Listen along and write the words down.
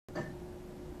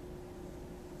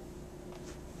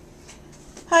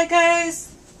Hi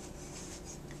guys,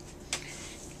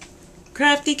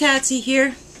 Crafty Catsy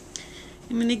here.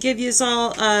 I'm going to give you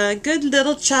all a good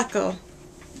little chuckle.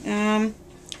 I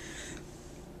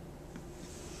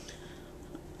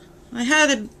had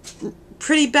a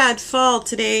pretty bad fall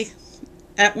today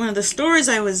at one of the stores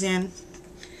I was in.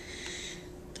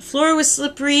 The floor was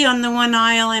slippery on the one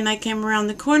aisle and I came around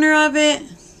the corner of it.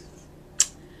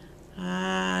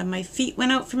 My feet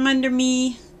went out from under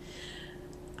me.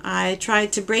 I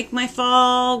tried to break my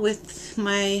fall with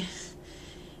my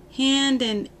hand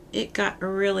and it got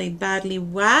really badly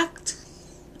whacked.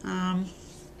 My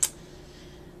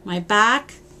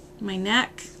back, my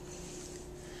neck.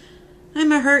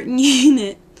 I'm a hurting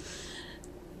unit.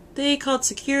 They called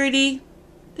security.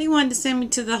 They wanted to send me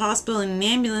to the hospital in an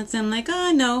ambulance. I'm like,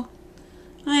 oh no,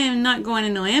 I am not going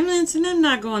in no ambulance and I'm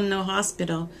not going to no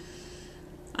hospital.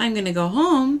 I'm gonna go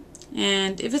home,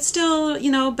 and if it's still,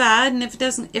 bad, and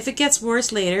if it gets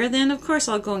worse later, then of course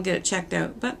I'll go and get it checked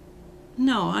out. But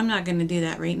no, I'm not gonna do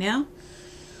that right now.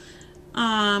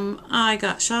 I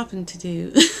got shopping to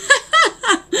do.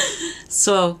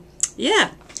 So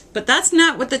yeah, but that's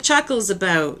not what the chuckle is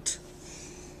about.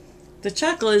 The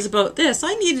chuckle is about this.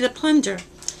 I needed a plunger,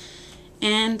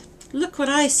 and look what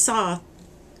I saw.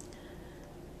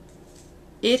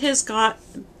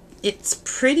 It's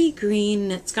pretty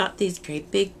green. It's got these great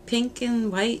big pink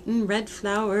and white and red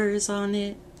flowers on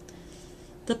it.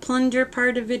 The plunger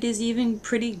part of it is even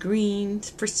pretty green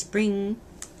for spring.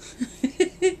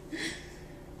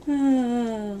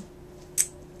 Oh,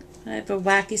 I have a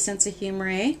wacky sense of humor,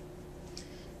 eh?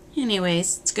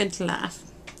 Anyways, it's good to laugh.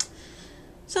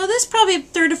 So this is probably the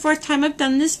third or fourth time I've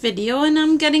done this video, and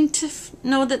I'm getting to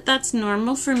know that that's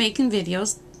normal for making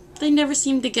videos. They never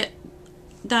seem to get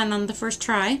done on the first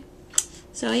try.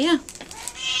 So yeah.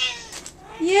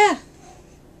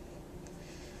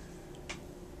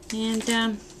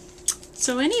 And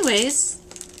so anyways,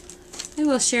 I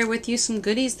will share with you some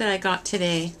goodies that I got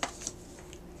today.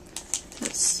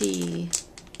 Let's see.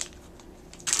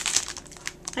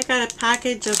 I got a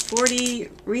package of 40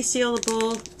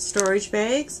 resealable storage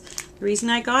bags. The reason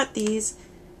I got these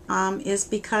is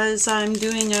because I'm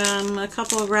doing a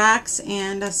couple of racks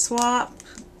and a swap.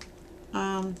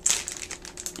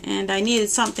 And I needed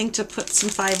something to put some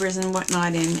fibers and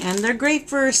whatnot in. And they're great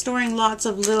for storing lots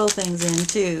of little things in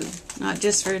too, not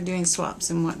just for doing swaps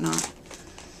and whatnot.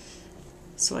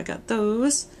 So I got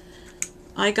those.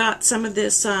 I got some of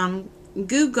this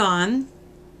Goo Gone.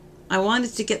 I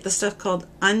wanted to get the stuff called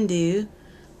Undo,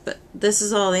 but this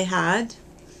is all they had.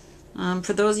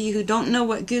 For those of you who don't know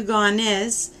what Goo Gone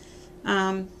is,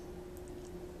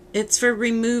 it's for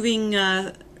removing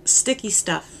sticky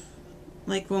stuff,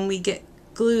 like when we get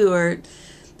glue or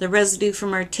the residue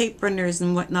from our tape runners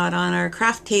and whatnot on our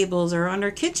craft tables or on our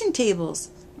kitchen tables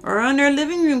or on our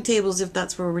living room tables if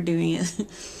that's where we're doing it.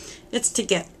 It's to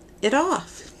get it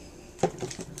off.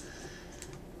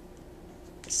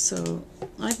 So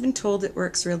I've been told it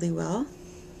works really well.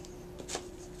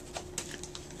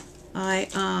 I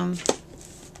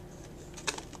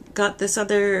got this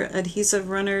other adhesive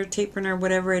runner, tape runner,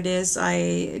 whatever it is.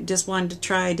 I just wanted to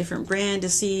try a different brand to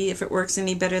see if it works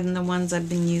any better than the ones I've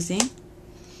been using.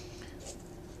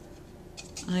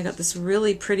 I got this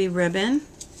really pretty ribbon.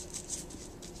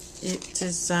 It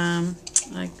is,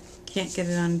 I can't get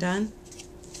it undone.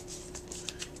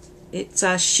 It's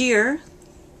sheer,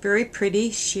 very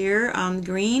pretty sheer,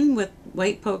 green with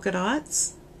white polka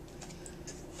dots.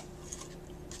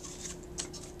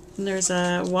 And there's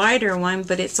a wider one,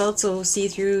 but it's also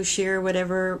see-through sheer,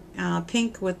 whatever,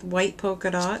 pink with white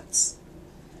polka dots.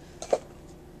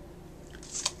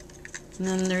 And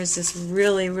then there's this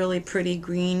really, really pretty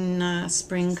green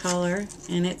spring color,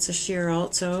 and it's a sheer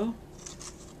also.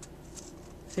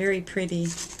 Very pretty.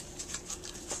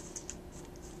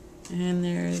 And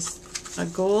there's a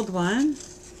gold one,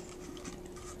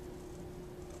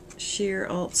 sheer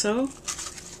also.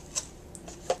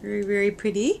 Very, very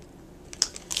pretty.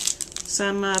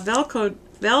 Some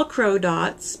Velcro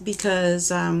dots,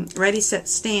 because Ready Set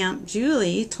Stamp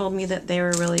Julie told me that they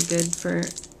were really good for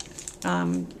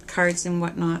cards and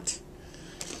whatnot.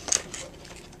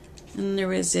 And there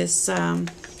was this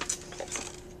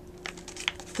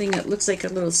thing that looks like a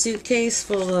little suitcase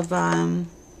full of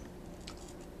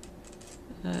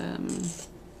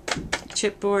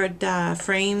chipboard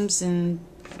frames and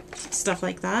stuff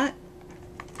like that.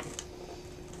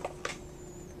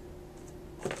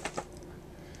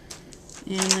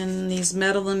 And then these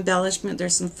metal embellishment,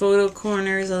 there's some photo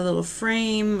corners, a little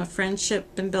frame, a friendship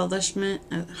embellishment,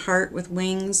 a heart with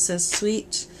wings says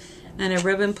sweet, and a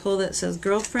ribbon pull that says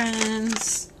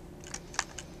girlfriends.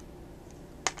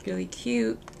 Really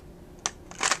cute.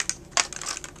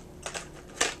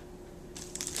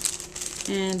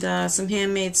 And some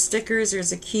handmade stickers.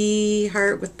 There's a key,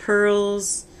 heart with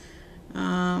pearls,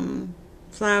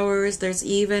 flowers. There's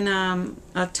even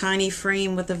a tiny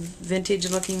frame with a vintage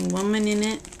looking woman in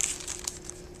it.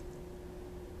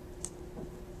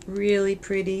 Really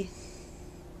pretty,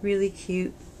 really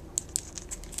cute.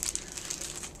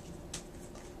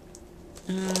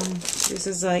 This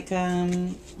is like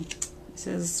it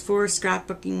says 4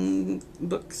 scrapbooking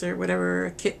books or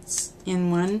whatever, kits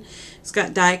in one. It's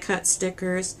got die cut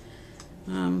stickers,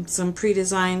 some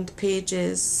pre-designed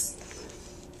pages.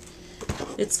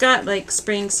 It's got like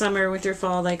spring, summer, winter,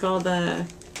 fall, like all the,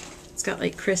 it's got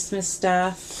like Christmas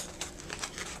stuff.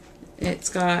 It's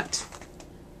got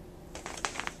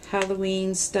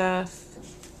Halloween stuff.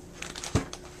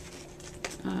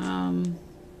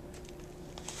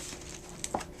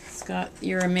 It's got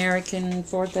your American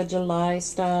 4th of July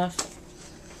stuff.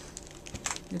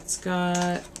 It's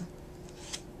got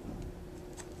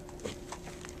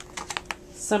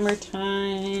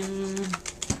summertime,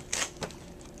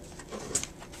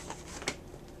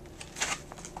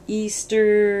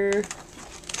 Easter.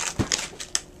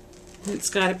 It's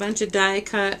got a bunch of die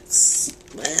cuts.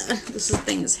 This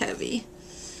thing is heavy.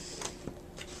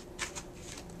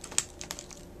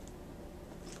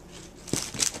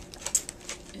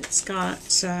 It's got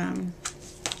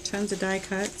tons of die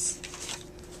cuts.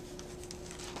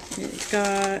 It's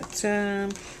got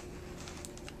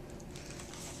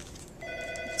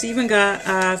it's even got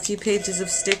a few pages of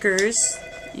stickers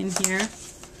in here.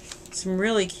 Some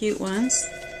really cute ones.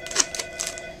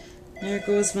 There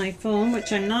goes my phone,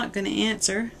 which I'm not going to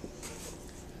answer.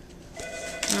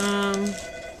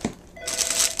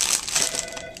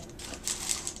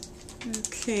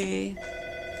 Okay.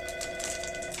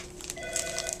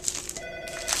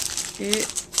 It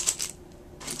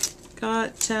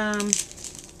got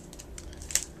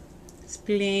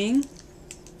bling,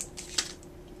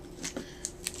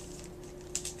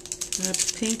 a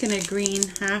pink and a green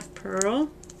half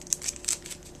pearl.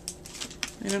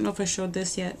 I don't know if I showed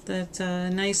this yet. That's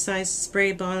a nice size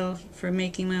spray bottle for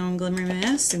making my own glimmer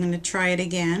mist. I'm going to try it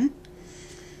again.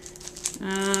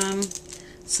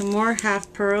 Some more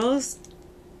half pearls,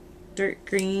 dirt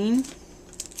green,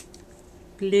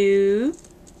 blue,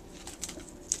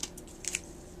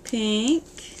 pink,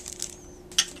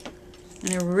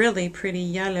 and a really pretty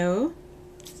yellow.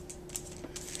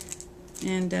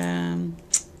 And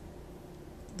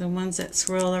the ones that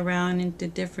swirl around into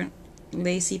different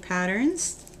lacy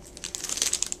patterns.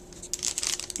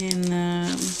 And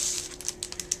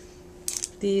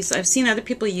these, I've seen other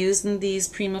people using these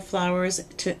Prima flowers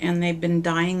and they've been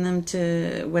dyeing them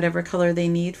to whatever color they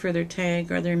need for their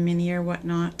tag or their mini or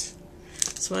whatnot.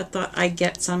 So I thought I'd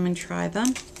get some and try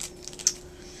them.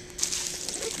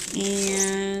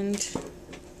 And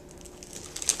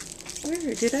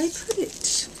where did I put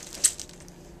it?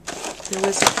 There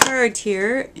was a card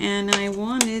here, and I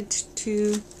wanted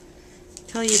to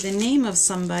tell you the name of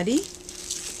somebody.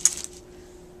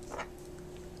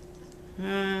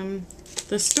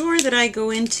 The store that I go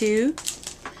into,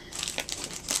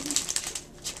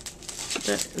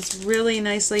 that is really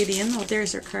nice lady in. Oh,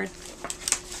 there's her card.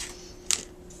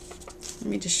 Let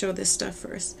me just show this stuff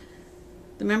first.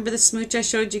 Remember the smooch I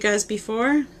showed you guys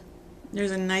before?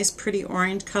 There's a nice pretty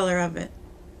orange color of it.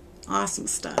 Awesome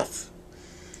stuff.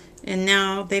 And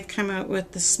now they've come out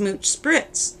with the smooch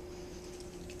spritz.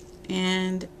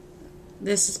 And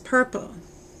this is purple.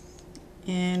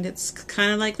 And it's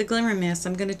kind of like the glimmer mist.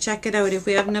 I'm going to check it out. If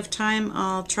we have enough time,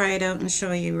 I'll try it out and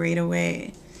show you right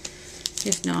away.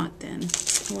 If not, then,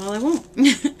 well, I won't.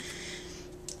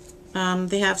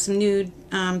 They have some new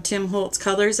Tim Holtz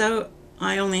colors out.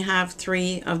 I only have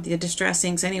 3 of the Distress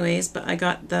inks anyways, but I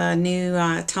got the new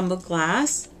tumbled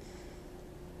glass.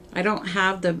 I don't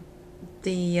have the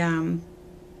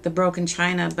broken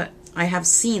china, but I have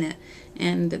seen it.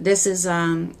 And this is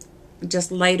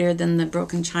just lighter than the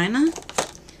broken china.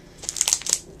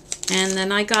 And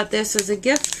then I got this as a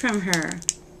gift from her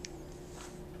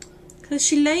because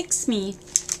she likes me.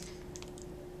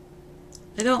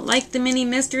 I don't like the mini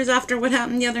misters after what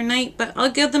happened the other night, but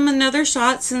I'll give them another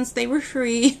shot since they were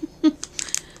free.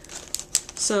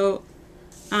 So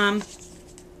let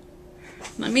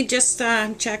me just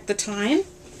check the time.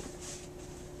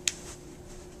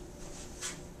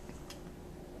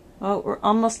 Oh, we're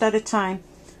almost out of time.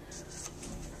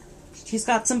 She's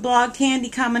got some blog candy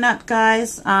coming up,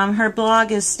 guys. Her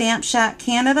blog is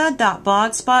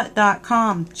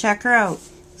stampshackcanada.blogspot.com. Check her out.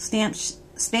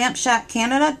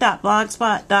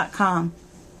 Stampshackcanada.blogspot.com.